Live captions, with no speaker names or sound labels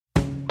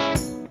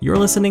You're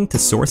listening to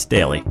Source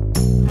Daily.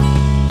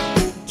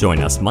 Join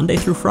us Monday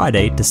through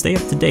Friday to stay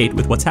up to date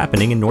with what's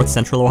happening in North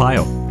Central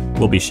Ohio.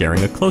 We'll be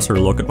sharing a closer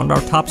look at one of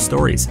our top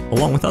stories,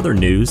 along with other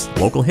news,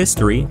 local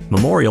history,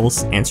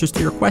 memorials, answers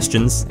to your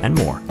questions, and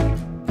more.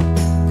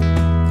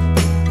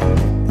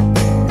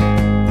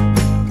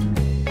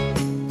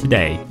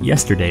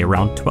 Yesterday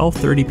around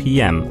 12:30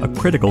 p.m., a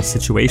critical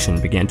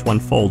situation began to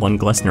unfold on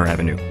Glessner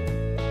Avenue.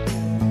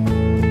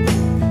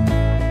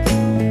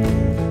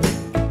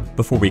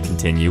 Before we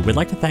continue, we'd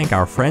like to thank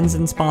our friends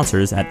and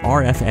sponsors at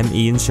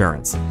RFME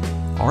Insurance.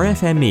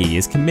 RFME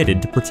is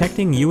committed to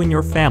protecting you and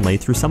your family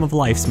through some of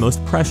life's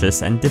most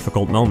precious and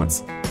difficult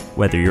moments.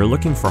 Whether you're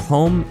looking for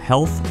home,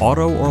 health,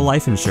 auto, or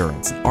life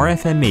insurance,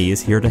 RFME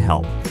is here to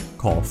help.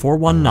 Call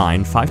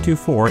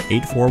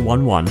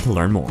 419-524-8411 to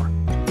learn more.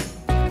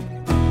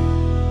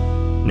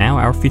 Now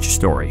our feature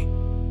story.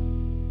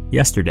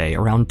 Yesterday,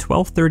 around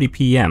 12:30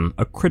 p.m.,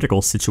 a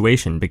critical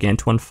situation began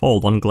to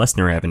unfold on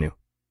Glessner Avenue.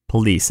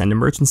 Police and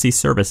emergency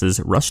services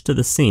rushed to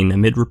the scene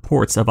amid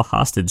reports of a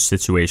hostage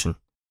situation.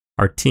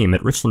 Our team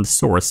at Richland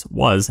Source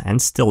was,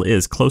 and still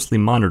is, closely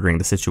monitoring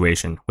the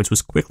situation, which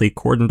was quickly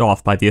cordoned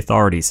off by the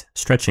authorities,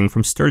 stretching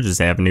from Sturgis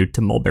Avenue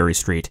to Mulberry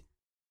Street.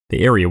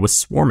 The area was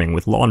swarming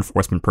with law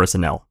enforcement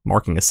personnel,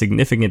 marking a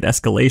significant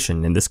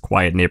escalation in this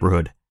quiet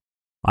neighborhood.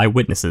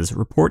 Eyewitnesses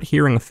report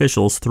hearing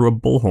officials through a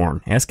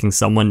bullhorn asking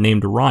someone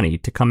named Ronnie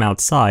to come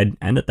outside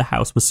and that the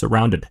house was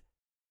surrounded.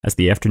 As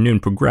the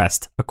afternoon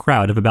progressed, a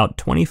crowd of about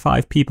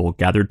 25 people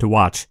gathered to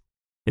watch.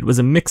 It was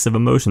a mix of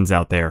emotions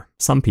out there.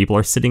 Some people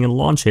are sitting in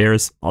lawn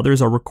chairs, others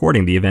are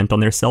recording the event on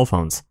their cell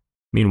phones.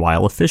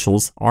 Meanwhile,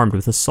 officials, armed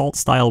with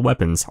assault-style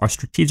weapons, are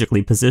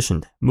strategically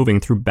positioned,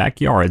 moving through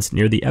backyards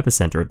near the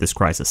epicenter of this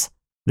crisis.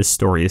 This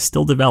story is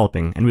still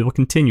developing, and we will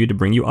continue to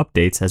bring you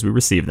updates as we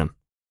receive them.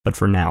 But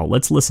for now,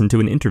 let's listen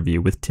to an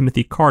interview with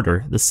Timothy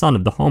Carter, the son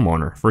of the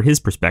homeowner, for his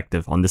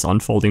perspective on this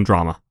unfolding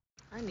drama.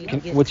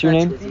 What's your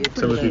name?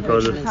 Timothy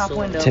Carter.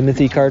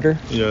 Timothy Carter?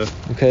 Yeah.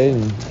 Okay,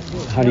 and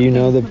how do you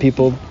know the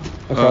people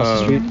across the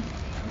street?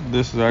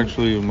 This is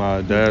actually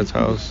my dad's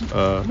house,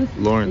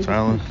 Lawrence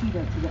Allen.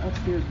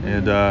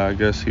 And I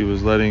guess he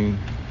was letting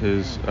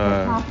his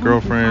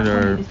girlfriend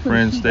or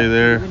friend stay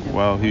there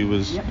while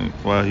he's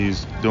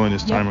doing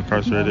his time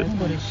incarcerated.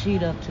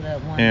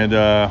 And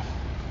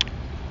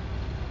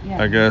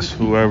I guess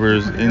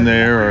whoever's in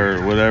there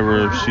or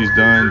whatever she's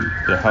done,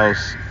 the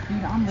house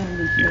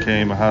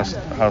became a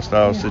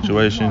hostile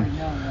situation.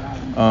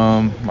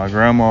 My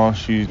grandma,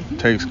 she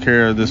takes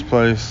care of this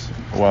place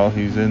while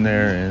he's in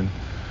there, and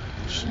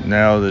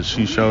now that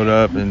she showed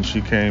up and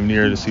she came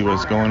near to see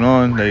what's going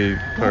on, they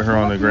put her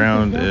on the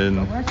ground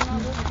and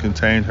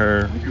contained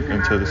her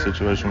until the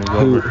situation was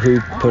over. Who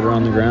put her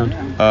on the ground?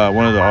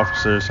 One of the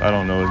officers. I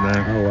don't know his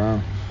name. Oh,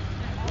 wow.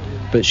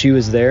 But she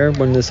was there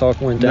when this all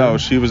went down? No,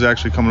 she was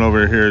actually coming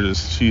over here.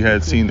 She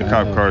had seen the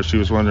cop car. She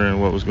was wondering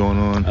what was going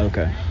on.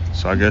 Okay.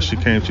 So I guess she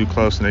came too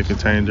close and they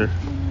contained her.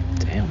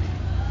 Damn.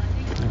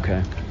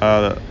 Okay.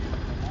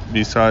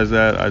 Besides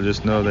that, I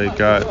just know they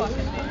got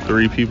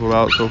 3 people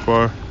out so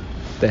far.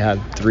 They had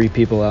 3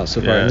 people out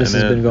so far. Yeah, and this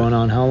has been going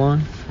on how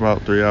long?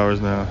 About 3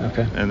 hours now.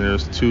 Okay. And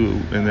there's 2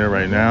 in there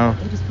right now.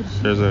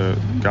 There's a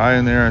guy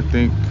in there, I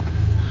think.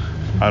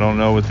 I don't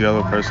know what the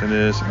other person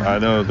is. I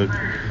know the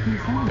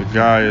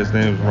guy, his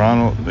name is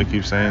Ronald. They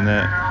keep saying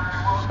that.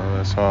 So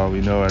that's all we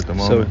know at the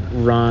moment. So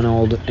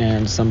Ronald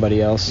and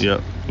somebody else?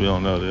 Yep. We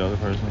don't know the other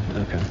person.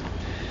 Okay.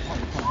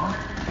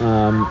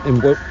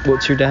 And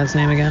what's your dad's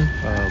name again?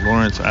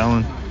 Lawrence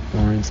Allen.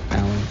 Lawrence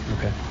Allen.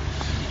 Okay.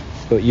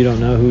 But you don't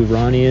know who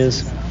Ronnie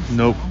is?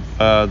 Nope.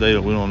 We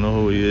don't know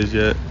who he is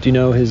yet. Do you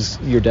know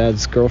your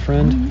dad's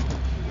girlfriend?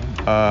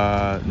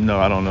 No,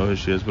 I don't know who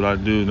she is, but I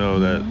do know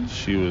that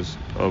she was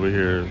over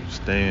here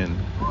staying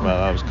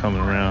while I was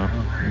coming around.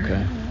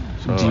 Okay.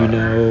 So, do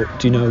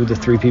you know the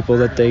 3 people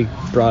that they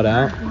brought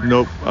out?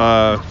 Nope.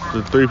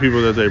 The 3 people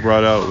that they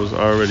brought out was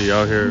already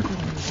out here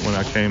when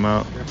I came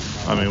out.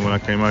 When I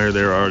came out here,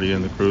 they were already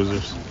in the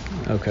cruisers.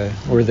 Okay.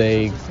 Were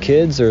they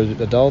kids or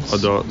adults?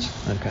 Adults.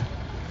 Okay.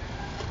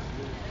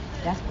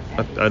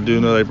 I do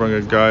know they brought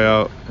a guy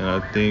out, and I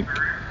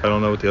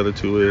don't know what the other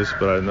 2 is,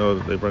 but I know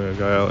that they brought a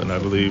guy out, and I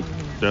believe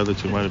the other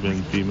 2 might have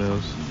been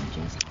females.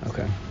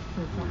 Okay.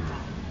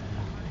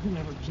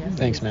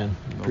 Thanks, man.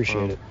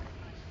 Appreciate it.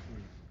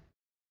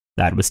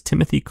 That was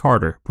Timothy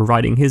Carter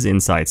providing his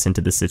insights into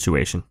the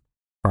situation.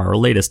 For our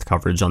latest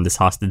coverage on this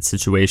hostage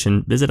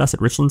situation, visit us at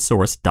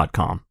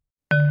richlandsource.com.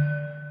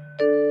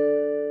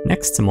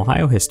 Next, some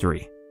Ohio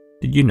history.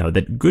 Did you know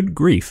that Good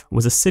Grief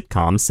was a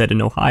sitcom set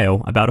in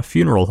Ohio about a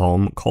funeral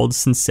home called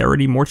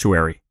Sincerity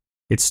Mortuary?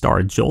 It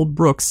starred Joel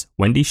Brooks,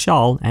 Wendy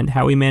Schall, and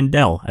Howie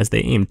Mandel as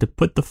they aimed to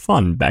put the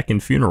fun back in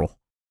funeral.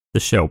 The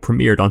show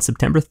premiered on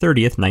September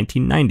 30th,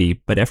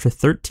 1990, but after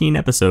 13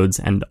 episodes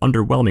and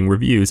underwhelming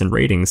reviews and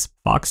ratings,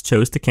 Fox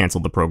chose to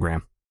cancel the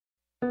program.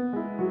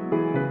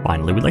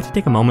 Finally, we'd like to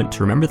take a moment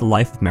to remember the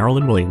life of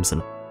Marilyn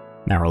Williamson.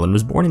 Marilyn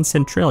was born in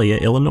Centralia,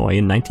 Illinois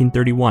in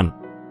 1931.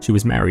 She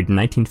was married in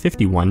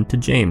 1951 to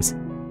James.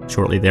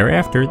 Shortly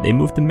thereafter, they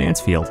moved to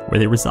Mansfield, where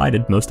they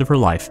resided most of her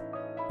life.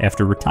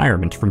 After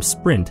retirement from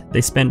Sprint,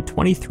 they spent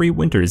 23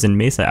 winters in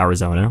Mesa,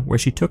 Arizona, where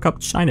she took up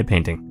china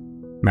painting.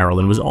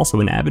 Marilyn was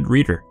also an avid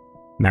reader.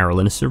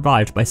 Marilyn is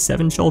survived by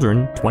 7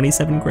 children,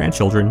 27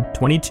 grandchildren,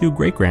 22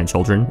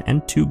 great-grandchildren,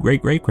 and 2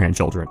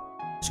 great-great-grandchildren.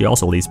 She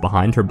also leaves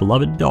behind her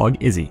beloved dog,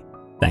 Izzy.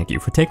 Thank you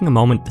for taking a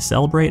moment to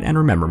celebrate and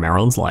remember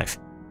Marilyn's life.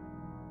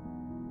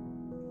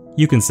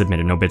 You can submit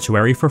an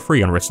obituary for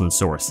free on Richland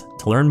Source.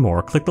 To learn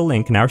more, click the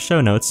link in our show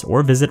notes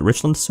or visit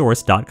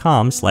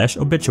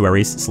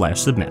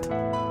richlandsource.com/obituaries/submit.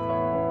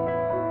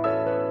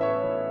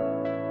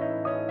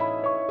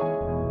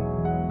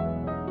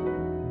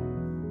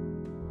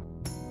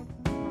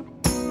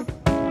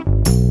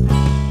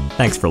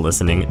 Thanks for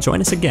listening.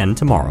 Join us again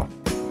tomorrow.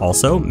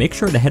 Also, make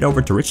sure to head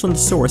over to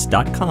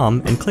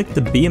richlandsource.com and click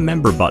the Be a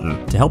Member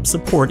button to help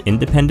support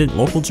independent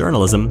local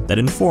journalism that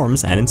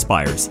informs and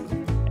inspires.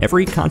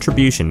 Every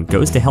contribution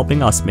goes to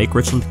helping us make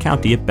Richland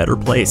County a better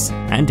place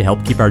and to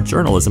help keep our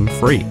journalism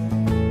free.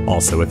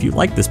 Also, if you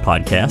like this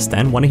podcast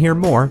and want to hear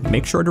more,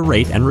 make sure to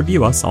rate and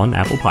review us on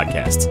Apple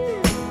Podcasts.